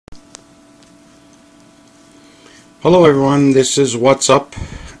Hello everyone, this is What's Up,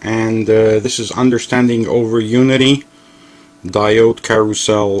 and this is Understanding Overunity Diode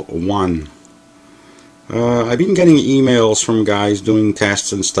Carousel 1. I've been getting emails from guys doing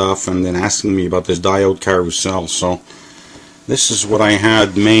tests and stuff and then asking me about this Diode Carousel, so this is what I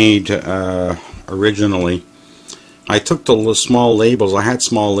had made originally. I took the small labels. I had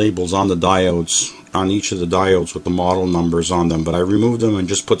small labels on the diodes, on each of the diodes with the model numbers on them, but I removed them and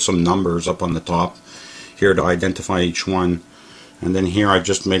just put some numbers up on the top here to identify each one, and then here I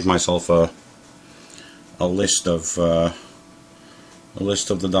just made myself a list of the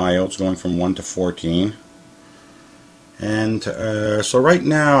diodes going from 1 to 14. And so right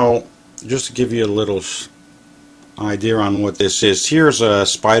now, just to give you a little idea on what this is, here's a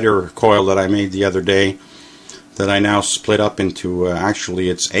spider coil that I made the other day that I now split up into actually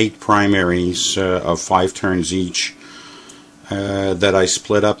it's 8 primaries of 5 turns each. That I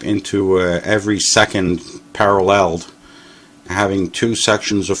split up into every second paralleled, having 2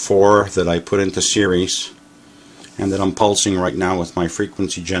 sections of 4 that I put into series, and that I'm pulsing right now with my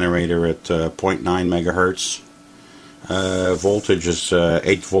frequency generator at 0.9 megahertz. Voltage is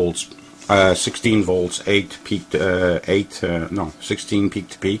 8 volts, 16 volts, 16 peak to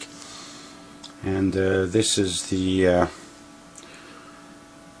peak, and this is the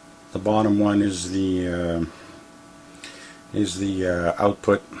bottom one is the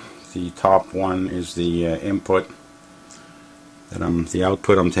output. The top one is the input. The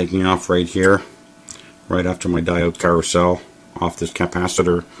output I'm taking off right here, right after my diode carousel, off this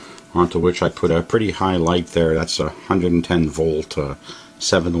capacitor, onto which I put a pretty high light there. That's a 110 volt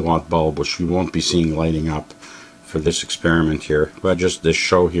 7 watt bulb, which you won't be seeing lighting up for this experiment here, but just this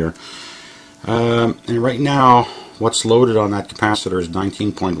show here. And right now what's loaded on that capacitor is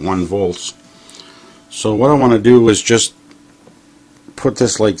 19.1 volts. So what I want to do is just put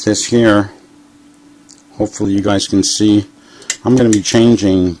this like this here. Hopefully you guys can see. I'm going to be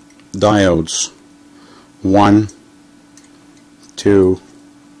changing diodes 1, 2,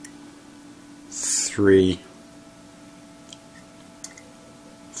 3,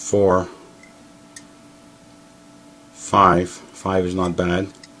 4, 5. 5 is not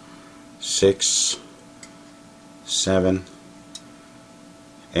bad. 6, 7,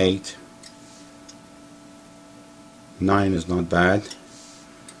 8, 9 is not bad.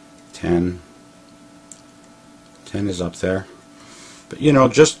 10 is up there, but you know,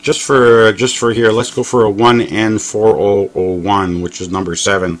 just for here, let's go for a 1N4001, which is number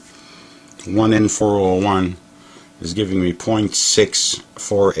 7. 1N4001 is giving me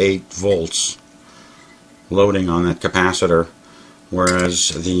 0.648 volts loading on that capacitor, whereas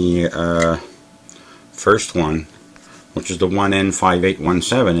the first one, which is the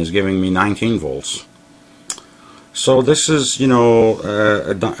 1N5817, is giving me 19 volts. So this is, you know,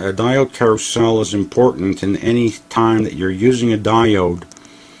 a diode carousel is important in any time that you're using a diode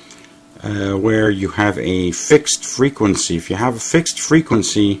where you have a fixed frequency. If you have a fixed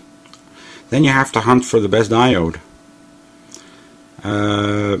frequency, then you have to hunt for the best diode.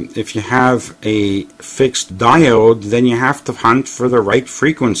 If you have a fixed diode, then you have to hunt for the right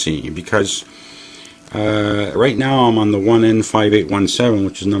frequency, because right now I'm on the 1N5817,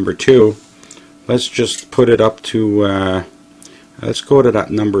 which is number 2. Let's just put it up to, let's go to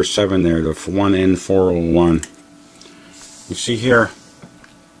that number 7 there, the 1N401. You see here,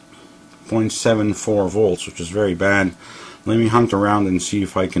 0.74 volts, which is very bad. Let me hunt around and see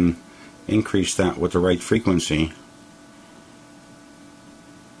if I can increase that with the right frequency.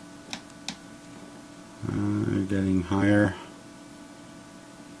 Getting higher.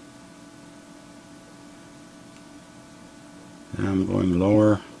 And I'm going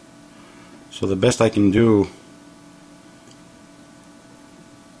lower. So the best I can do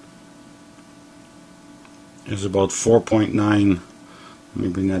is about 4.9. Let me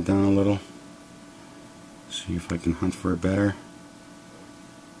bring that down a little. See if I can hunt for it better.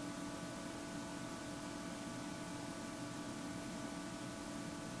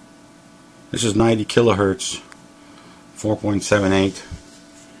 This is 90 kilohertz, 4.78.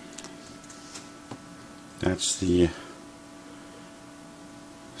 That's the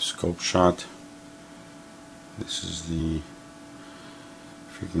scope shot. This is the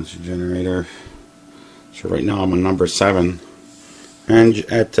frequency generator. So right now I'm on number 7, and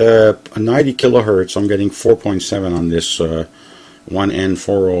at 90 kilohertz I'm getting 4.7 on this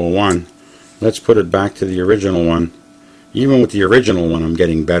 1N401. Let's put it back to the original one. Even with the original one, I'm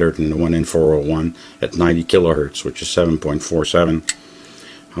getting better than the 1N401 at 90 kilohertz, which is 7.47.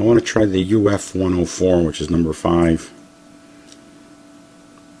 I want to try the UF104, which is number 5.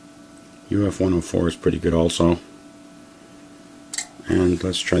 UF104 is pretty good also. And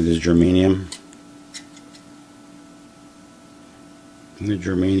let's try this germanium. And the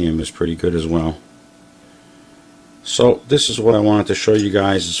germanium is pretty good as well. So this is what I wanted to show you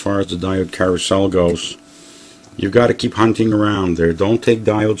guys as far as the diode carousel goes. You've got to keep hunting around there. Don't take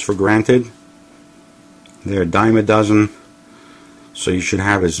diodes for granted. They're a dime a dozen. So you should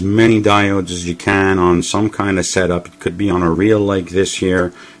have as many diodes as you can on some kind of setup. It could be on a reel like this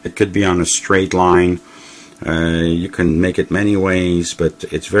here. It could be on a straight line. You can make it many ways, but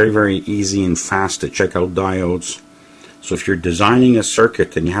it's very, very easy and fast to check out diodes. So if you're designing a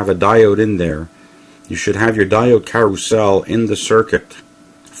circuit and you have a diode in there, you should have your diode carousel in the circuit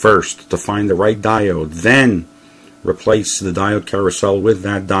first to find the right diode. Then replace the diode carousel with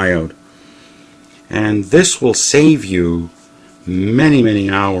that diode. And this will save you many, many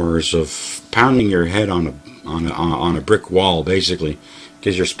hours of pounding your head on a brick wall, basically,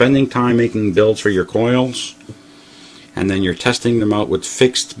 because you're spending time making builds for your coils, and then you're testing them out with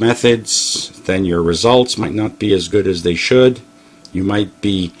fixed methods. Then your results might not be as good as they should. You might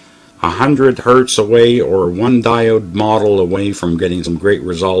be 100 hertz away or one diode model away from getting some great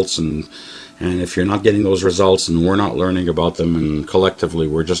results, and if you're not getting those results, and we're not learning about them, and collectively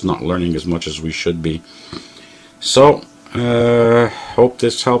we're just not learning as much as we should be. So hope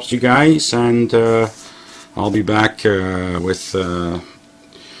this helps you guys, and I'll be back with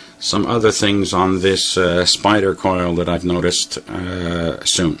some other things on this spider coil that I've noticed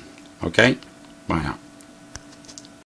soon. Okay? Bye now.